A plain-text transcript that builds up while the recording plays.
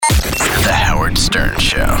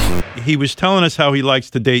he was telling us how he likes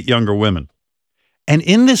to date younger women. And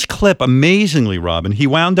in this clip, amazingly, Robin, he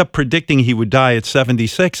wound up predicting he would die at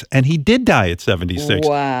 76, and he did die at 76.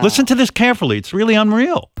 Wow. Listen to this carefully. It's really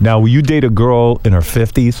unreal. Now, will you date a girl in her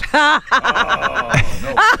 50s?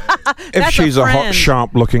 If she's a hot,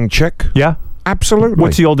 sharp-looking chick? Yeah. Absolutely.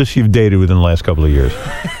 What's the oldest you've dated within the last couple of years?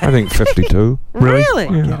 I think 52. Really?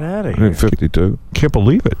 Yeah. Get out of I think 52. Can't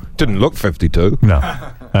believe it. Didn't look 52. No,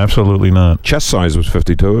 absolutely not. Chest size was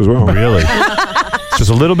 52 as well. Really?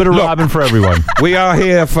 Just a little bit of Robin for everyone. We are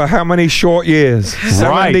here for how many short years?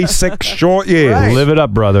 76 short years. Right. Live it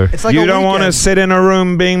up, brother. It's like you don't want to sit in a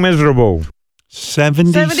room being miserable.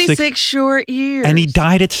 76 short years. And he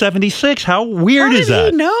died at 76. How weird is that? How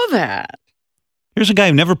did he know that? Here's a guy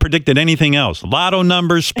who never predicted anything else. Lotto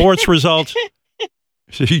numbers, sports results.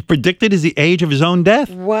 So he predicted the age of his own death.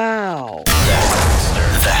 Wow.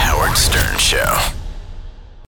 The Howard Stern Show.